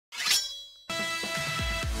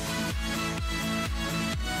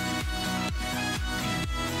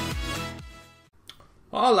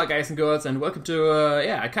Hola guys and girls, and welcome to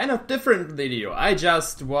a kind of different video. I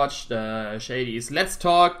just watched Shady's Let's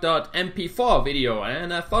Talk.mp4 video,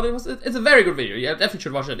 and I thought it's a very good video. You definitely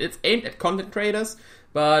should watch it. It's aimed at content creators,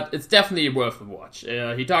 but it's definitely worth a watch.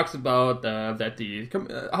 He talks about how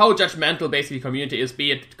judgmental basically community is,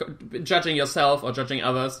 be it judging yourself or judging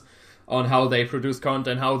others on how they produce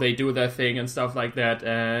content, how they do their thing and stuff like that.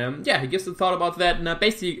 He gives a thought about that, and I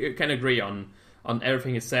basically can agree on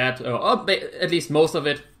everything he said, or at least most of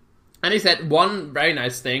it. And he said one very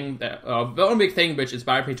nice thing, one big thing which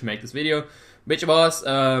inspired me to make this video, which was,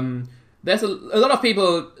 there's a lot of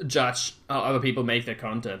people judge how other people make their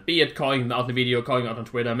content, be it calling them out in the video, calling out on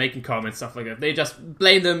Twitter, making comments, stuff like that. They just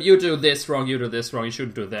blame them, you do this wrong, you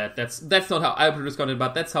shouldn't do that. That's not how I produce content,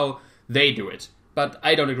 but that's how they do it. But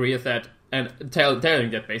I don't agree with that, and telling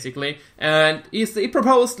that basically. And he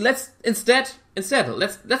proposed, let's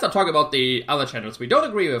not talk about the other channels we don't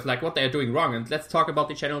agree with, like what they are doing wrong, and let's talk about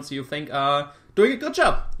the channels you think are doing a good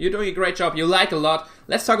job. You're doing a great job, you like a lot.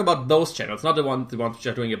 Let's talk about those channels, not the ones which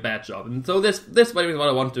are doing a bad job. And so this is what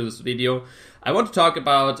I want to do this video. I want to talk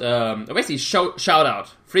about basically shout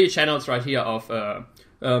out 3 channels right here of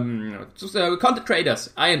content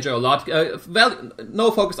creators I enjoy a lot.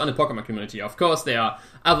 No focus on the Pokemon community. Of course, there are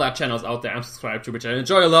other channels out there I'm subscribed to which I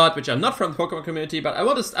enjoy a lot, which are not from the Pokemon community, but I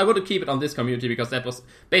want to keep it on this community because that was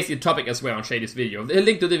basically the topic as well on Shady's video. The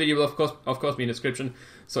link to the video will of course be in the description,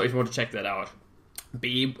 so if you want to check that out,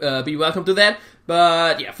 be welcome to that.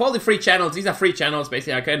 But yeah, for the 3 channels, these are 3 channels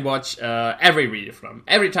basically I can watch every video from.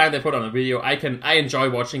 Every time they put on a video, I enjoy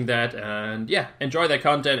watching that, and yeah, enjoy their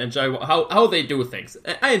content, enjoy how they do things.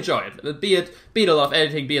 I enjoy it, be it a lot of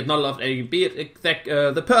editing, be it not a lot of editing, be it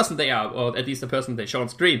the person they are, or at least the person they show on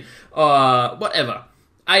screen, or whatever.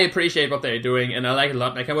 I appreciate what they're doing, and I like it a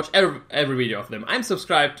lot, and I can watch every video of them. I'm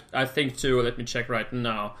subscribed, I think, to, let me check right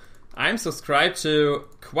now, I'm subscribed to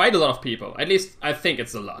quite a lot of people. At least, I think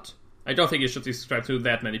it's a lot. I don't think you should be subscribed to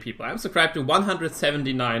that many people. I'm subscribed to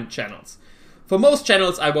 179 channels. For most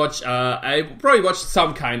channels I watch, I probably watch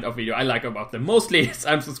some kind of video I like about them. Mostly,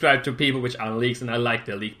 I'm subscribed to people which are leaks, and I like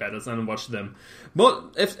their leak battles and watch them.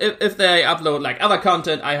 If they upload like other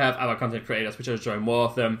content, I have other content creators which I enjoy more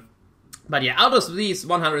of them. But yeah, out of these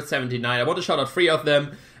 179, I want to shout out 3 of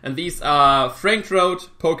them, and these are FranCTrode,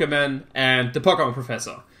 PokeMEN, and the Pokemon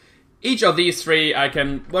Professor. Each of these 3, I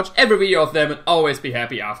can watch every video of them and always be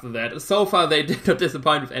happy after that. So far, they did not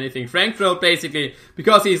disappoint with anything. FranCTrode, basically,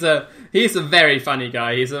 because he's a very funny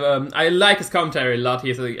guy. I like his commentary a lot. He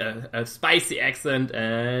has a spicy accent,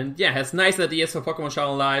 and yeah, has nice ideas for Pokemon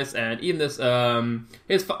Channel Lives, and even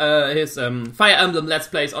his Fire Emblem Let's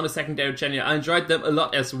Plays on the secondary channel. I enjoyed them a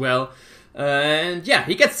lot as well. And yeah,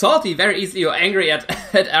 he gets salty very easily or angry at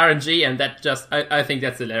RNG, and that just, I think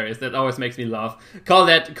that's hilarious. That always makes me laugh. Call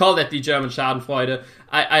that the German Schadenfreude.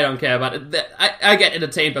 I don't care, but I get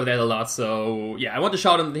entertained by that a lot. So yeah, I want to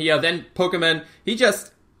shout him here. Then PokeMEN,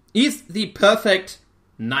 he's the perfect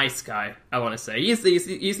nice guy, I want to say.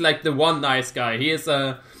 He's like the one nice guy. He is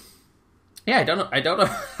yeah, I don't know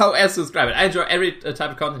how else to describe it. I enjoy every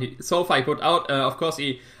type of content so far he put out. Of course,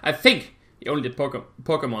 I think he only did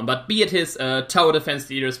Pokemon, but be it his Tower Defense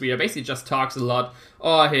Theaters, where he basically just talks a lot,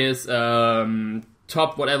 or his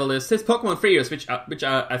top whatever list, his Pokemon Freers, which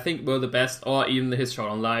I think were the best, or even his Short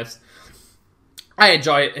on Lives. I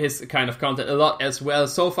enjoy his kind of content a lot as well.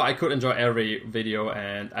 So far, I could enjoy every video,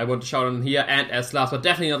 and I want to shout him here. And as last but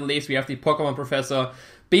definitely not least, we have the Pokemon Professor.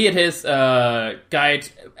 Be it his guide,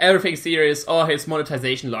 everything series, or his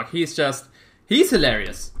monetization log, he's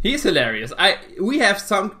hilarious. We have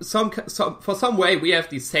for some way we have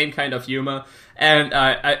the same kind of humor, and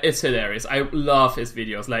it's hilarious. I love his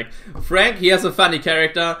videos. Like Frank, he has a funny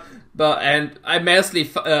character, and I mostly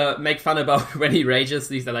make fun about when he rages.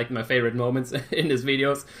 These are like my favorite moments in his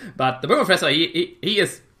videos. But the Pokemon Professor,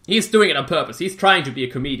 he's doing it on purpose. He's trying to be a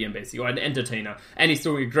comedian, basically, or an entertainer, and he's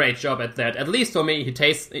doing a great job at that. At least for me,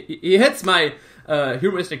 he hits my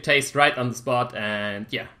humoristic taste right on the spot, and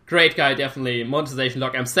yeah, great guy, definitely. Monetization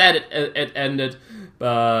log, I'm sad it ended,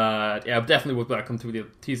 but yeah, I definitely would welcome to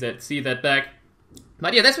see that back.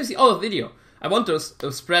 But yeah, that's basically all of the video. I want to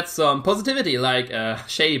spread some positivity, like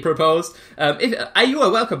Shady proposed. You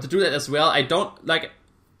are welcome to do that as well. I don't like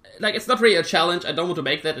it's not really a challenge. I don't want to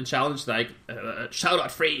make that a challenge, like shout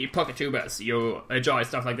out 3 PokeTubers you enjoy,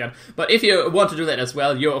 stuff like that. But if you want to do that as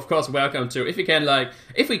well, you're of course welcome to. If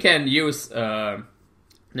we can use the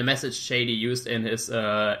message Shady used in his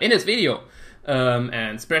video,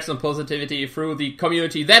 and spread some positivity through the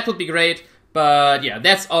community, that would be great. But yeah,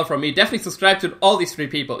 that's all from me. Definitely subscribe to all these 3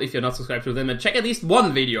 people if you're not subscribed to them, and check at least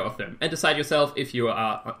one video of them and decide yourself if you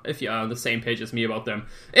are on the same page as me about them.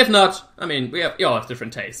 If not, I mean, we all have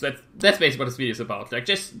different tastes. That's basically what this video is about. Like,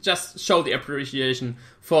 just show the appreciation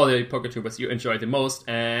for the PokeTubers you enjoy the most.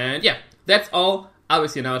 And yeah, that's all. I will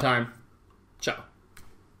see you another time. Ciao.